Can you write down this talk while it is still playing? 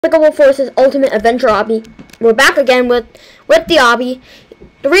Despicable Forces Ultimate Adventure obby. We're back again with the obby.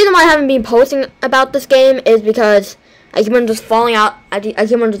 The reason why I haven't been posting about this game is because I keep on just falling out. I keep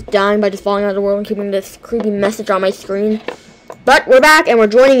on just dying by just falling out of the world and keeping this creepy message on my screen. But we're back and we're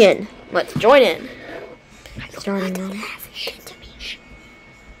joining in. Let's join in. Starting now.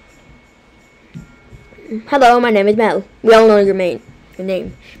 Hello, my name is Mel. We all know your name,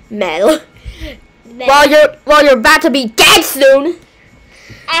 Mel. Well, you're about to be dead soon.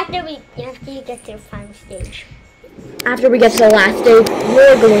 After you get to the final stage. After we get to the last stage,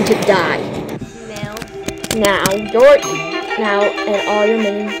 you're going to die. Mel. Now, and all your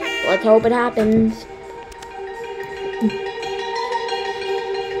minions. Let's hope it happens.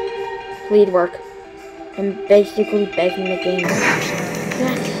 Please work. I'm basically begging the game.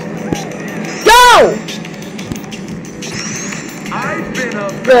 Yes. Go! I've been a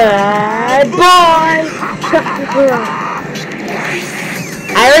bad boy.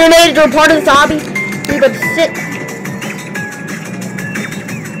 I already made it to a part of this obby. You could sit.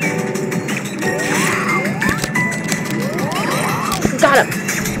 Got him.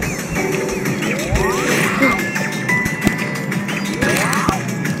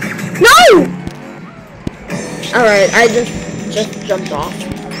 No! Alright, I just jumped off.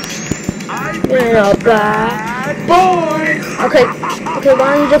 You're a bad boy. Okay,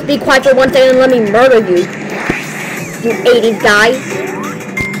 why don't you just be quiet for 1 second and let me murder you? You 80s guy.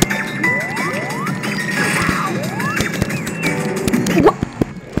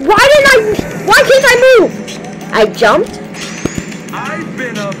 Why can't I move? I jumped. I've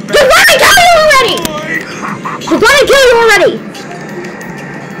been a Just let me kill you already! Just let me kill you already!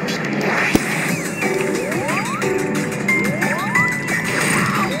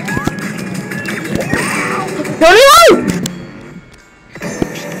 No!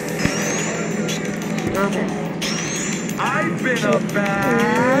 Okay. I've been a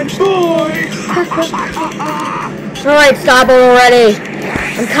bad boy. Alright, stop it already.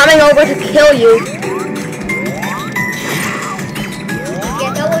 I'm coming over to kill you.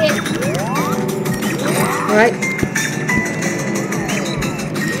 Get over it. Alright.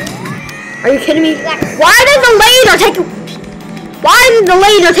 Are you kidding me? Why does the laser take you? Why does the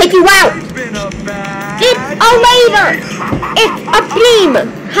laser take you out? I've been a bad It's a laser! It's a beam!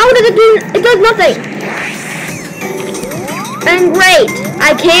 How does it do? It does nothing! And great!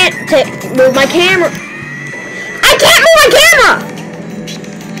 I can't move my camera. I can't move my camera!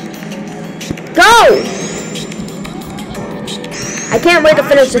 Go! I can't wait to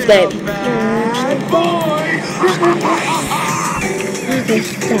finish this game. bad boy. Okay,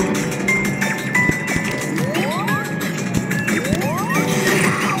 stop.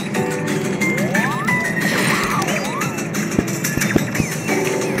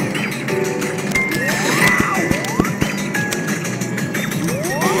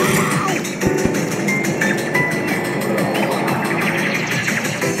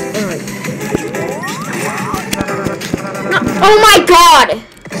 Oh my god!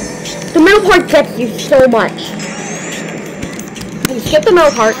 The middle part gets you so much. You skip the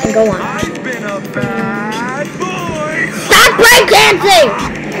middle part and go on. I've been a bad boy. Stop breakdancing!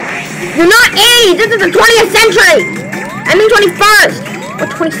 You're not 80s! This is the 20th century! I mean 21st! Or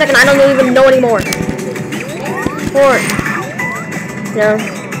 22nd, I don't even know anymore. Or... No.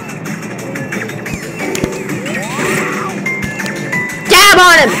 Dab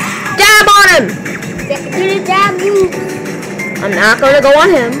on him! Dab on him! Do the dab move. I'm not gonna go on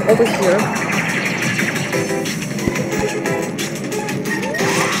him over here.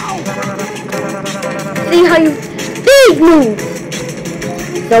 See how you big move.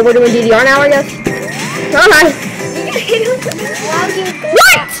 So we're doing DDR now, I guess. Alright.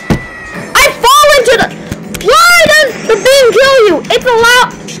 What? I fall into the. Why does the beam kill you? It's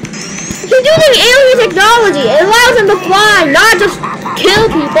allowed. He's using alien technology. It allows him to fly, not just kill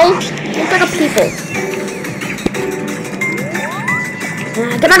people. It's like a people.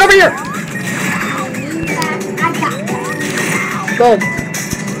 Get back over here! Boom.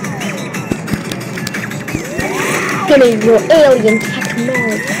 Give me your alien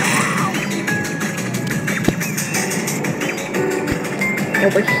technology.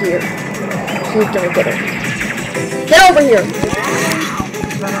 Over here. Please don't get it. Get over here!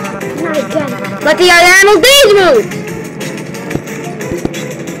 Not again. Let the other animals bees move!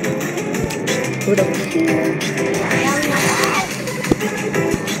 Put over here.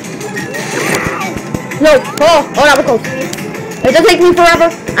 No! Oh, that was close. It doesn't take me forever.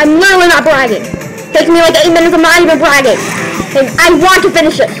 I'm literally not bragging. It takes me like 8 minutes. I'm not even bragging. And I want to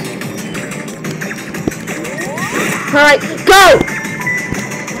finish it. Alright, go!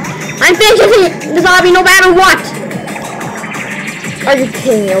 I'm finishing the zombie no matter what! Are you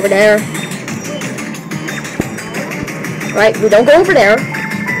kidding me over there? Right, we don't go over there.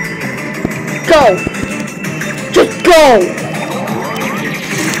 Go! Just go!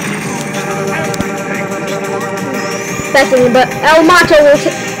 Expecting, but El Macho will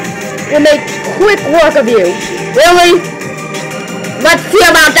make quick work of you. Really? Let's see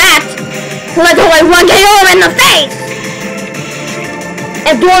about that! Let's only one KO in the face!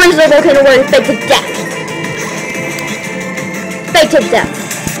 And Doran's level can award fake to death. Fake to death.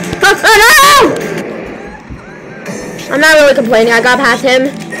 Oh no! I'm not really complaining. I got past him.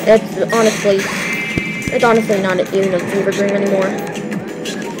 It's honestly not even a fever dream anymore.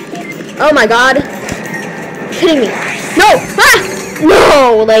 Oh my god. Kidding me. No! Ah!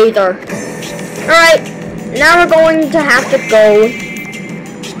 No, laser. Alright. Now we're going to have to go.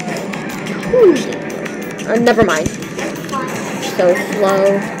 Never mind. So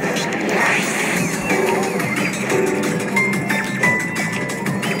slow.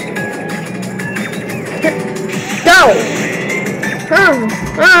 Go!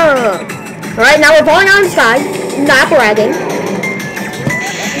 Alright, now we're falling out of the sky. Not bragging.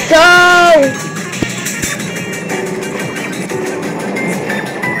 Go!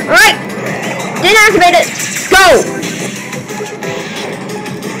 Alright! Didn't activate it. Go!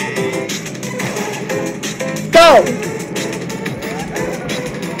 Go!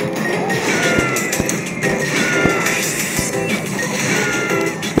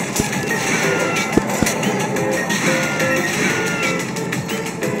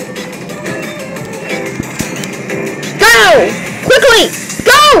 Quickly!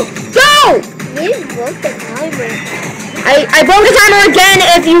 Go! Go! You broke the timer. I broke the timer again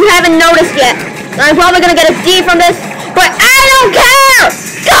if you haven't noticed yet. I'm probably gonna get a D from this, but I don't care!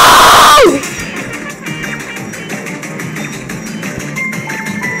 Go!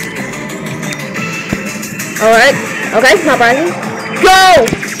 Alright. Okay, not bragging. Go!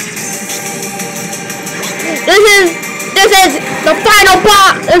 This is the final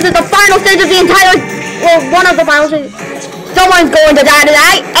boss. This is the final stage of the entire, well, one of the final stages. Someone's going to die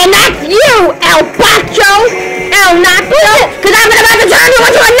tonight, and that's you, El Nacho! El Nacho! Because I'm about to turn you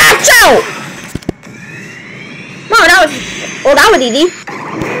into a nacho! No, that was easy.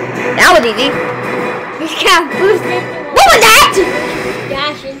 That was easy. You can't boost it. What was that?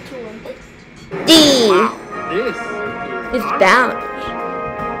 Dash into him. D. This It's bound.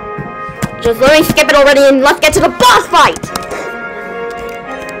 Just let me skip it already and let's get to the boss fight!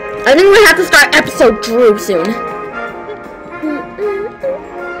 I think we have to start episode Drew soon.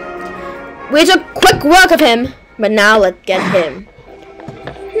 We took quick work of him, but now let's get him.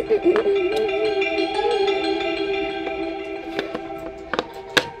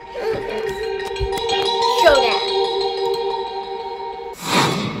 Showdown.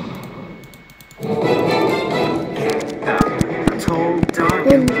 tall, dark,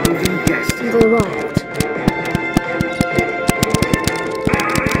 and moving destiny. Arrived.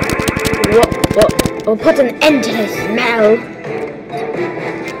 We'll put an end to this smell.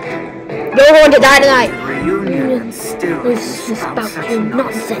 You're going to die tonight. Reunion still This is about about such your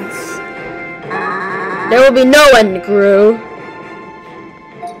nonsense. nonsense. There will be no end, Gru.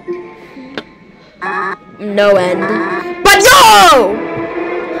 No end. But no!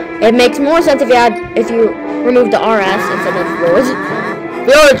 It makes more sense if you remove the RS instead of yours.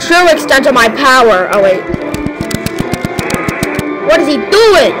 You're a true extent of my power. Oh wait. What is he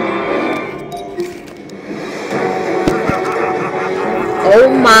doing? Oh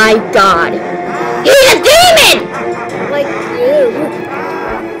my god. He's a demon! Like you.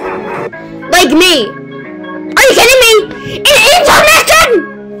 Like me. Are you kidding me? An intermission!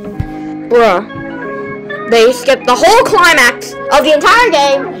 Bruh. They skipped the whole climax of the entire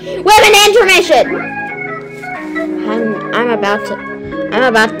game with an intermission.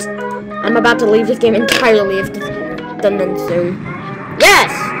 I'm about to leave this game entirely if this doesn't end soon.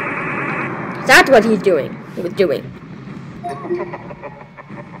 Yes! That's what he was doing.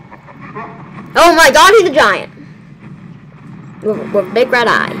 Oh my god, he's a giant. With a big red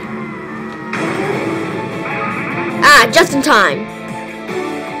eye. Ah, just in time.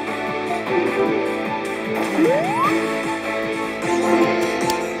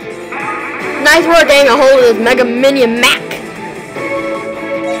 Nice work getting a hold of this Mega Minion Mac.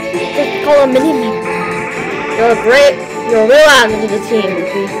 Just call him Minion Mac. You're a real asset to the team,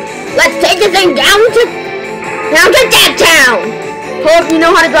 Luffy. Let's take this thing down to that town! Hope you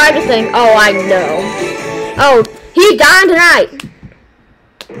know how to drive this thing. Oh, I know. Oh, he's dying tonight.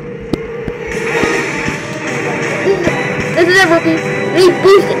 This is it, rookie. Leave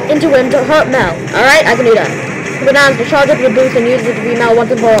boost into him to hurt Mel. Alright, I can do that. Put down to charge up your boost and use it to be Mel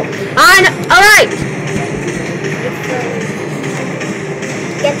once and for all. Alright!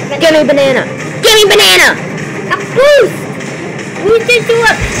 Give me banana. Give me banana. A boost. Boost into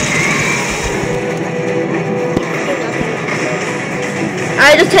a.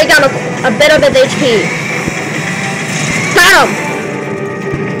 I just take down a bit of his HP. Got him.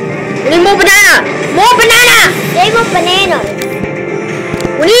 We need more banana. More banana. They want bananas.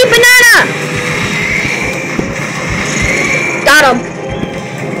 We need banana. Got him.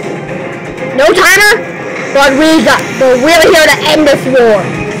 No timer, but we're here to end this war.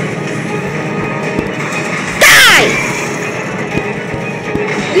 Die!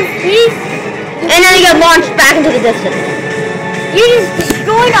 And then he got launched back into the distance. You just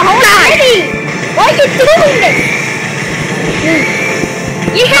destroyed the whole city. Why are you doing this?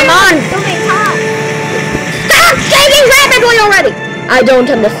 You Come on. so many times. Stop shaking rapidly already! I don't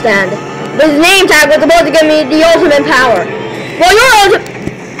understand. This name tag was supposed to give me the ultimate power. Well, your ultimate...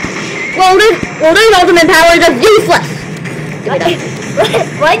 Well, this ultimate power is just useless. Give me that.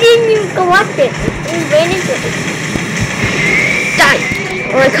 Why didn't you collect it? You ran into it. Die.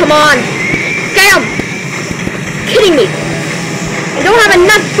 Alright, come on. Get him. Kidding me. I don't have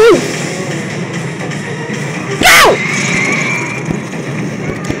enough food. Go!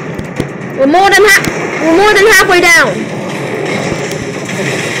 We're more than halfway down.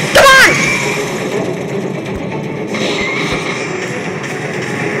 Come on!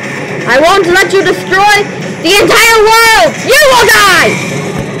 I won't let you destroy the entire world! You will die!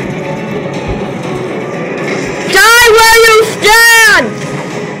 Die where you stand!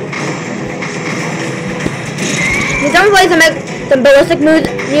 Can someone play some ballistic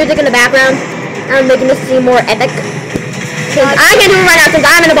music in the background? I'm making this seem more epic. Because I can't do it right now since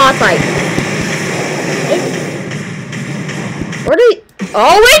I'm in a boss fight. Where do we...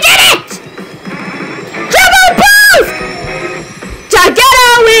 Oh, we did it! Triple boost! Together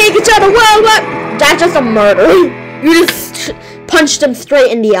we get to the world. That's just a murder. You just punched him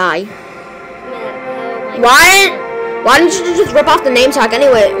straight in the eye. Why didn't you just rip off the name tag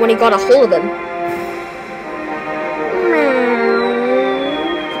anyway when he got a hold of him?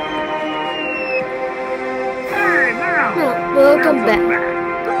 Welcome back.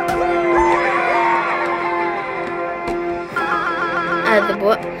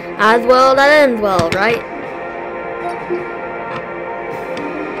 As well that ends well, right?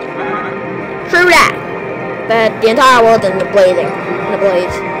 True that. But the entire world is in a blaze.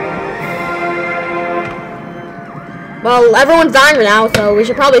 Well, everyone's dying right now, so we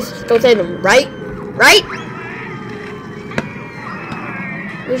should probably go save them, right? Right?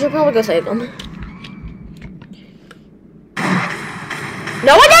 We should probably go save them.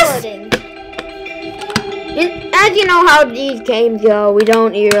 No one does! As you know how these games go, we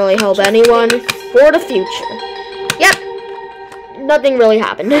don't really help anyone for the future. Yep. Nothing really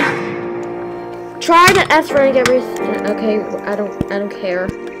happened. Try to S rank everything. Okay, I don't care.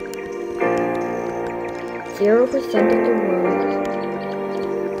 0% of the world.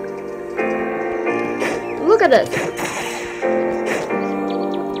 Look at this.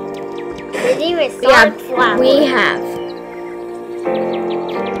 We have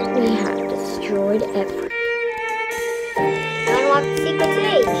destroyed everything. Unlock the secret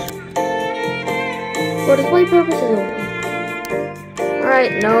stage. For display purposes only.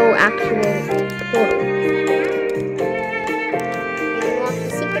 Alright, no actual portal. Unlock the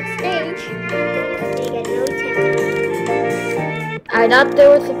secret stage. You get no time. I thought there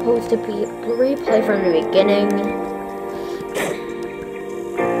was supposed to be a replay from the beginning.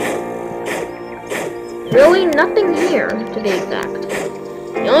 Really, nothing here, to be exact.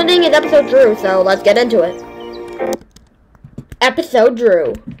 The only thing is episode Drew, so let's get into it. Episode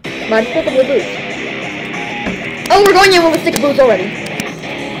Drew. My Despicable Boots. Oh, we're going in with Despicable Boots already.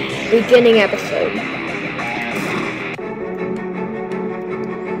 Beginning episode.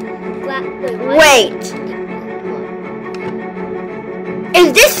 Wait.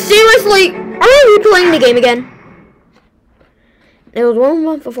 Is this seriously... Are we playing the game again? It was 1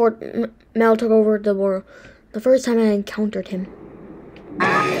 month before Mel took over the world. The first time I encountered him.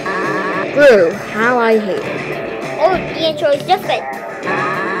 Drew, how I hate it. Oh, the intro is different.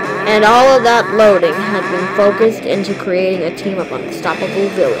 And all of that loading had been focused into creating a team of unstoppable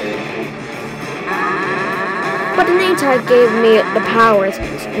villains. But the name tag gave me the powers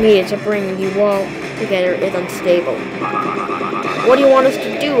needed to bring you all together is unstable. What do you want us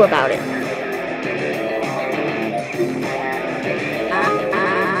to do about it?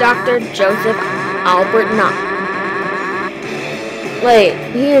 Dr. Joseph Albert Knott. Wait,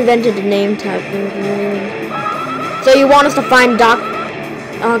 he invented the name tag. So you want us to find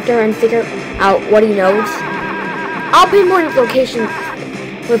Doctor and figure out what he knows? I'll pinpoint his location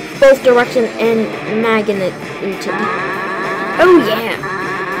with both direction and magnitude. Oh yeah.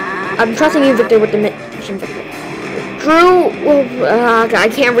 I'm trusting you, Victor, with the mission. Drew, I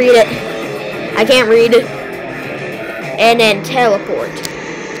can't read it. I can't read it. And then teleport.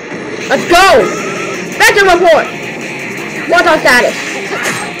 Let's go! Vector report! What's our status?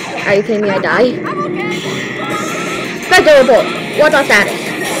 Are you kidding me? I die. Vector report. What's our status?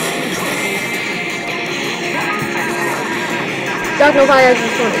 Dark no fire is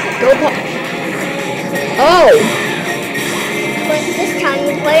responding. Go pop. Oh! But this time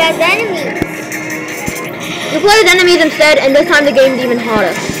you play as enemies. You play as enemies instead, and this time the game's even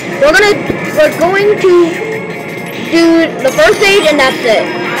harder. We're going to do the first stage, and that's it.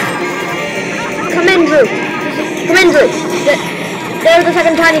 Come in, Drew. Come in, Drew. There's the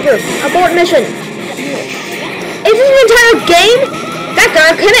second tiny Drew. Abort mission. Is this an entire game?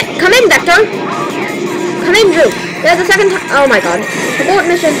 Vector, come in, Vector. Come in, Drew. There's the second oh my god. Abort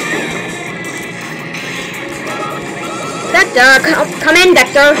mission. Vector, come in,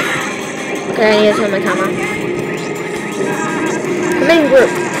 Vector. Okay, I need to turn my camera. Come in, Drew.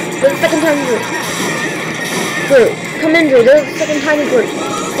 There's the second tiny Drew. Drew, come in, Drew. There's the second tiny Drew.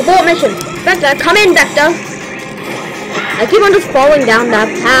 Abort mission. Vector, come in, Vector. I keep on just falling down that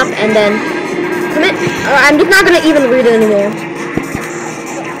path and then come in. I'm just not gonna even read it anymore.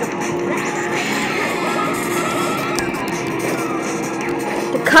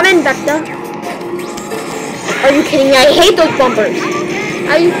 Come in, Vector. Are you kidding me? I hate those bumpers.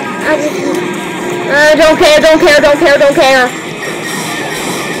 I don't care.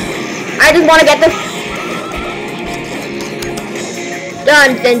 I just want to get this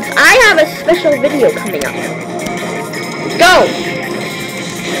done since I have a special video coming up. Go!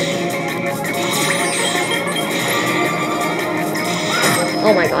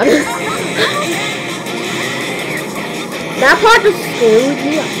 Oh my god. That part just screwed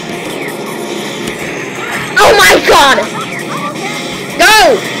me up. Oh my god!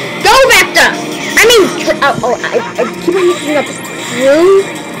 Go! Go, Vector! I mean, I keep on mixing up Drew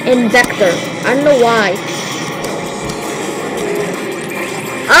and Vector. I don't know why.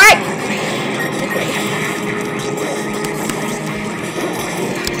 Alright!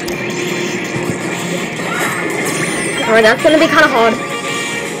 Alright, that's gonna be kind of hard.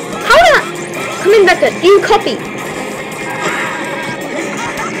 How did I... Come in, Vector. Do you copy?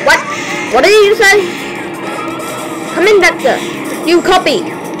 What? What did you say? Come in, Vector. You copy.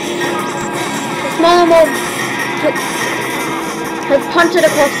 Small more. Let's punch it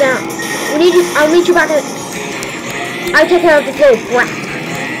across down. We need you. I'll meet you back at... I take care of this little brat.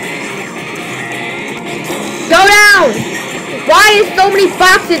 Go down! Why is so many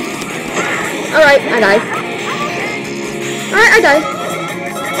boxes? Alright, I died. Alright, I died.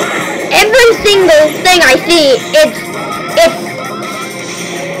 Every single thing I see,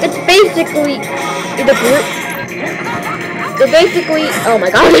 it's basically the group. They're basically, oh my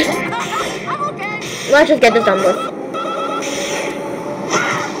god. Let's just get this done with.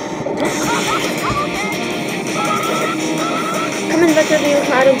 Come in, Vector View.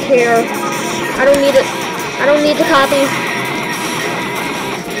 I don't care. I don't need it. I don't need to copy.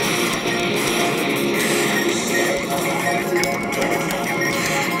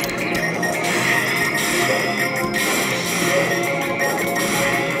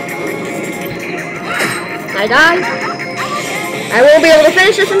 I die. I won't be able to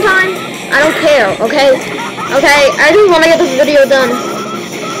finish this in time. I don't care, okay? Okay, I just want to get this video done.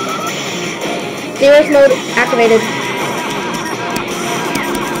 Serious mode activated.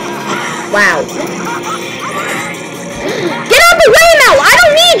 Wow. Get out the way, Mel! I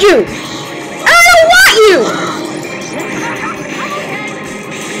don't need you! I don't want you!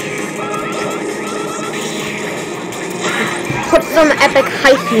 Put some epic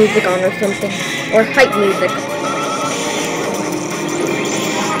heist music on or something. Or hype music.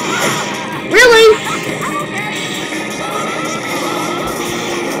 Really?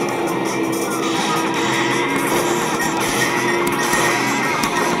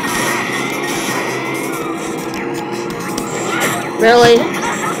 Really?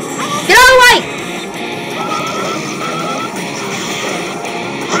 Get out of the way!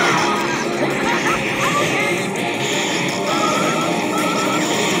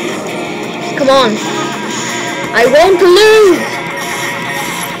 Come on. I won't lose!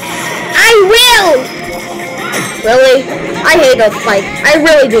 I will! Really? I hate those spikes. I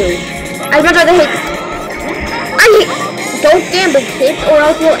really do. I'd rather hate... Don't gamble, kids, or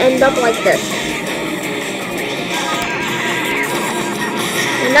else you'll end up like this.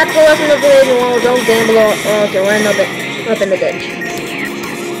 And that's the lesson of today's world. Don't gamble or else you'll end up in the ditch.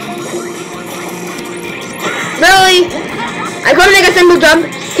 Really? I couldn't make a simple jump.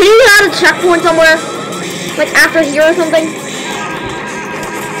 Can you get out a checkpoint somewhere? Like after here or something?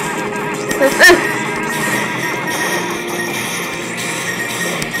 Are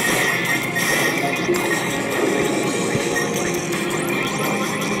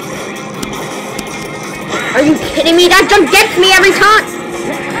you kidding me? That jump gets me every time.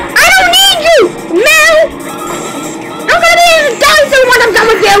 I don't need you, Mel. I'm gonna be able to die soon when I'm done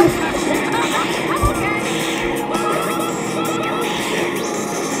with you.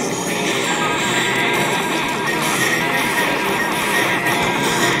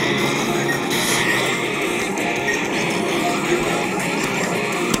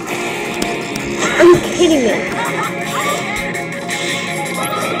 Are you kidding me?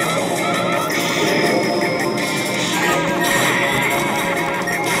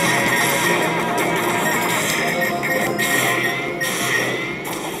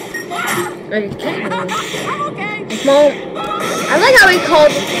 Are you kidding me? Small. I like how he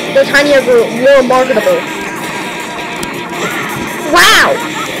called the tinier group more marketable. Wow!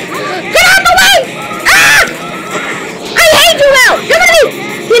 Get out of the way! Ah! I hate you, Mel! You're gonna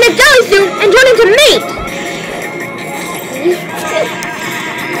be in a jelly suit and turn into meat!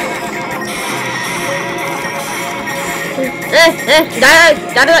 Die.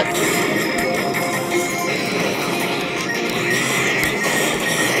 Can I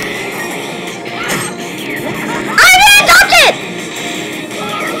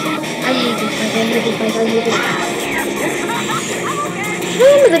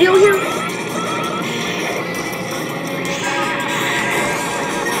end the video here?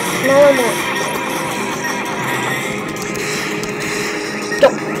 No more. Go.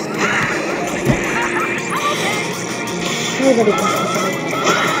 Nobody can stop me.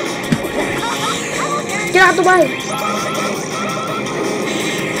 Get out the way.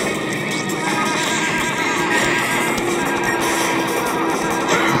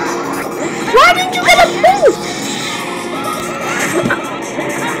 Why didn't you get a boost?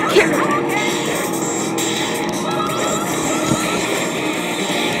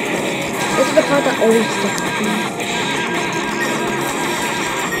 This is the part that always sticks with me.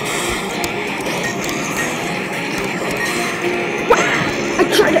 What? I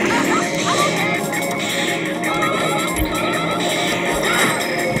tried it.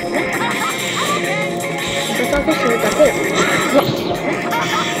 That's all for sure. That's it. What?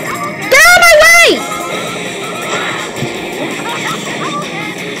 Get out of my way!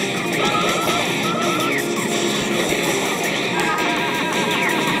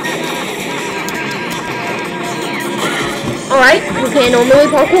 Alright, we can't normally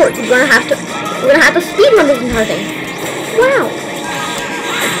parkour, so we're gonna have to speedrun this entire thing. Wow.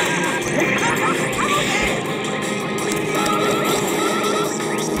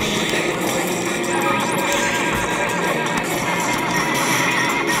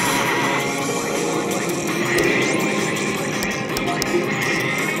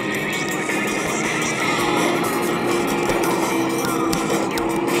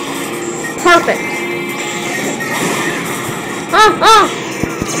 Perfect.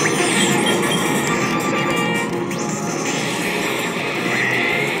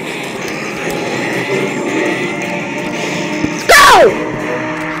 Go!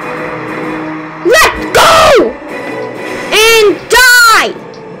 Let's go! And die!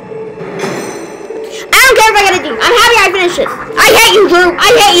 I don't care if I get a D. I'm happy I finished it. I hate you, Drew. I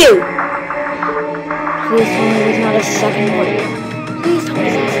hate you. Please tell me there's not a second one. Please tell me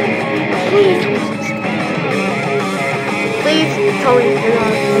there's not a second one. Please tell me there's not a second one. Please tell me you're not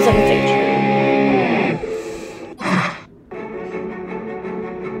on the second stage.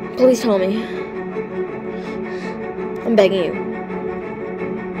 Please tell me. I'm begging you.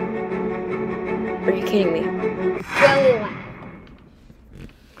 Are you kidding me?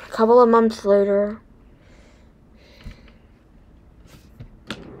 A couple of months later.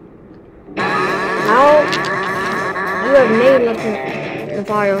 Now you have made enough in the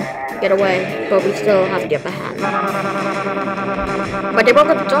fire to get away, but we still have to get the hand. But they broke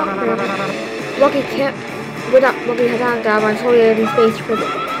up the doctor. Lucky can't. Without Lucky has not died by solely in space for the.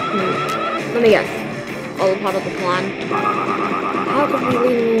 Let me guess. All a part of the plan. How could we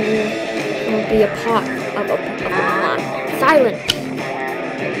legally be a part of the plan? Silence.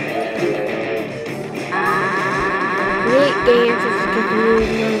 Neat getting access to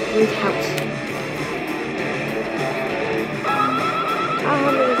Ruth's house.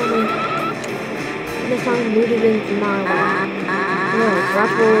 This song rooted in my way. No,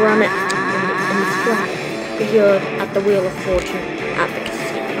 Rock will run it and strap secured at the wheel of fortune at the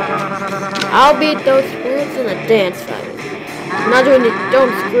casino. I'll beat those spirits in a dance fight. Not doing it,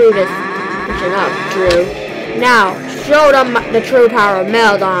 don't screw this shit up, Drew. Now, show them the true power of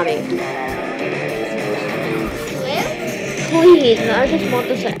Mel Army. Please, I just want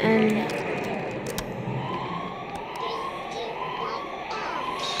this to end.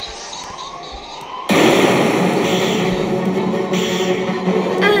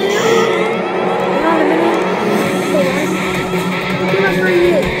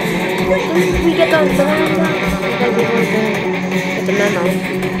 We get the memo.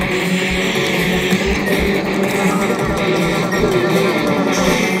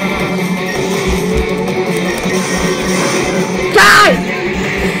 Die!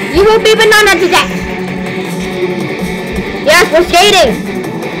 You will be banana today! Yes, we're skating!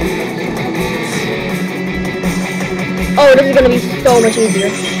 Oh, this is gonna be so much easier.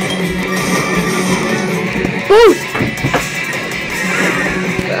 Boost!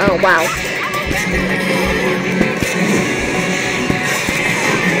 Oh, wow.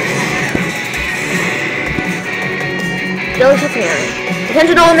 Still touching area.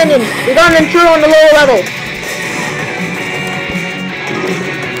 Attention all minions! We got an intruder on the lower level!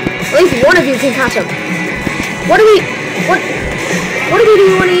 At least one of you can catch him. What do we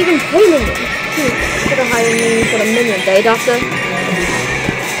do when he even pay minions? Put a higher name for the minions, eh, Doctor?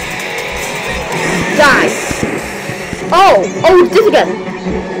 Die! Oh, it's this again.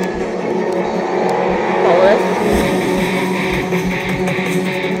 Follow this.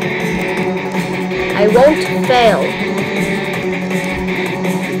 I won't fail.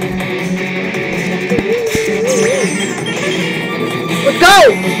 Let's go!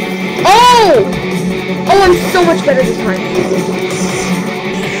 Oh, I'm so much better this time.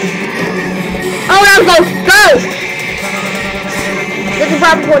 Oh, now go! This is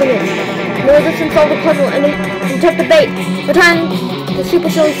Rob reporting in. No resistance, solve the puzzle, and detect the bait. Return to Super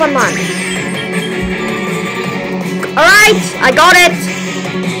Silly Fun Run. Alright, I got it!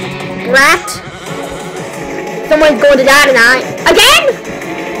 Rat. Someone's going to die tonight. Again?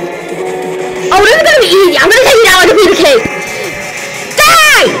 Oh, this is gonna be easy. I'm gonna take you down like a piece of cake.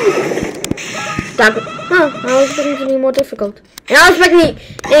 Die! Stop it. Huh, I was expecting it to be more difficult. And I was expecting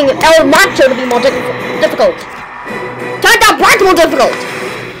El Macho to be more difficult. Turned out Brad's more difficult.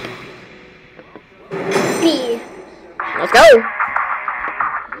 B. Let's go.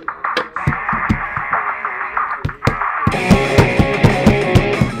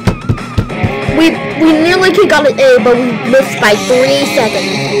 We nearly got an A, but we missed by 3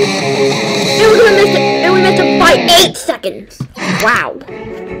 seconds. And we missed it by 8 seconds. Wow.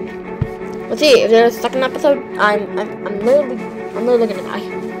 Let's see if there's a second episode. I'm literally gonna die.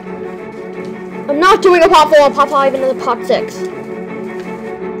 I'm not doing a part 4, part 5, and a part 6.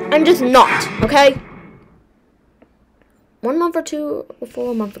 I'm just not, okay? 1 month or 2 or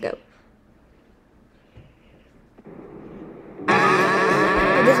 4 months ago.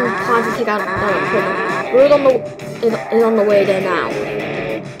 This is time to take out the road is on the way there now.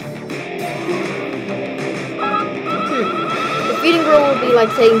 The feeding girl would be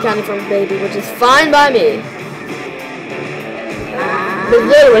like taking candy from a baby, which is fine by me. That's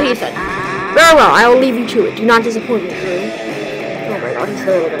literally what he said. Very well, I will leave you to it. Do not disappoint me, Drew. Oh my god, he's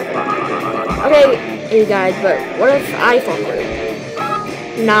literally gonna fall. Okay, hey guys, but what if I fall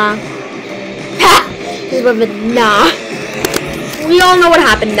through? Nah. Ha! This is what nah. We all know what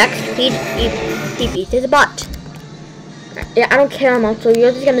happened next. He beat his butt. Yeah, I don't care, Mom, so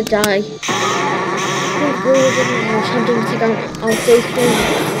you're just gonna die. Attempting to take out our safe thing.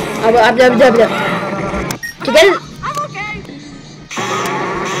 To get it.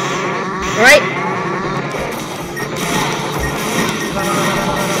 Alright.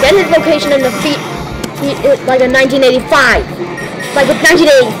 Get his location in the feet like a 1985. Like a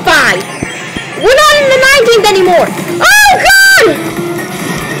 1985. We're not in the 19th anymore. Oh god!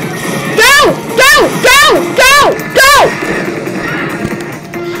 Go!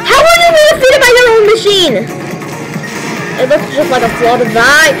 How are you being defeated by your own machine? It looks just like a flawed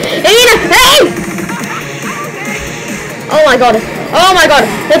design. Hey! Oh my god.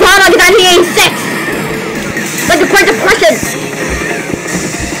 The time like 1986! Like the Great Depression!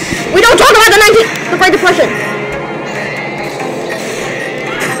 We don't talk about the Great Depression!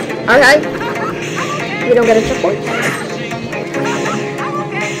 Okay. We don't get a checkpoint.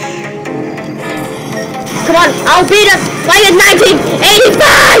 Come on, I'll beat us like it's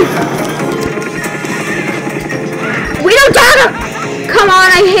 1985! We don't talk about... Come on,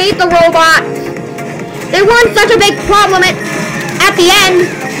 I hate the robots. They weren't such a big problem at the end.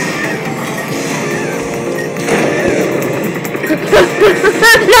 No.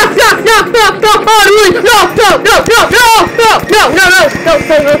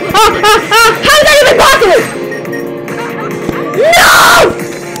 How is that even possible? No!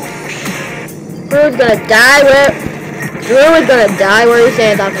 Drew's gonna die where he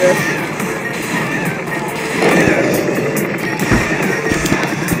stands after this.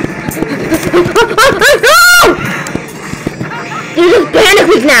 No! He's just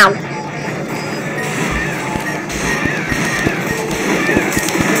panicked now.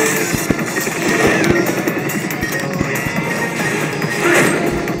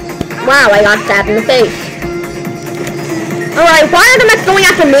 Wow, I got stabbed in the face. Alright, why are the mechs going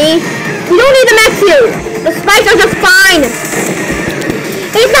after me? We don't need the mechs here. The spikes are just fine.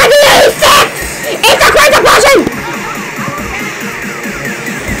 It's 1986! It's a Great Depression!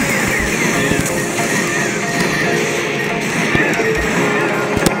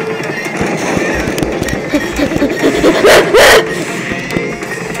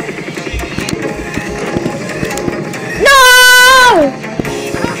 No!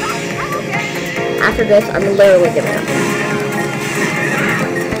 After this, I'm literally giving up.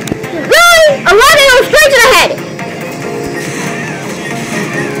 Really? I'm running straight to the head!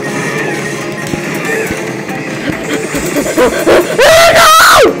 No!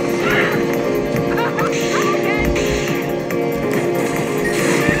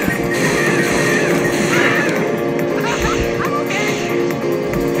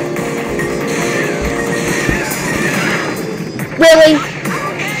 Really?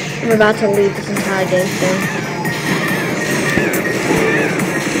 I'm about to leave this entire game soon.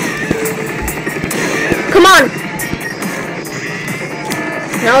 Come on!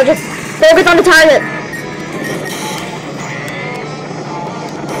 Now just focus on the target.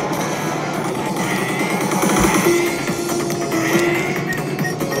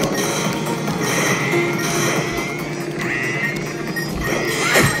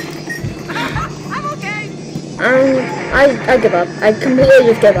 I give up. I completely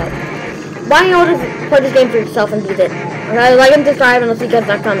just give up. Why don't you just play this game for yourself and beat it? Okay, like and subscribe and I'll see you guys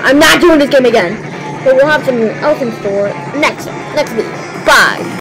next time. I'm not doing this game again. But we'll have some else in store next week. Bye.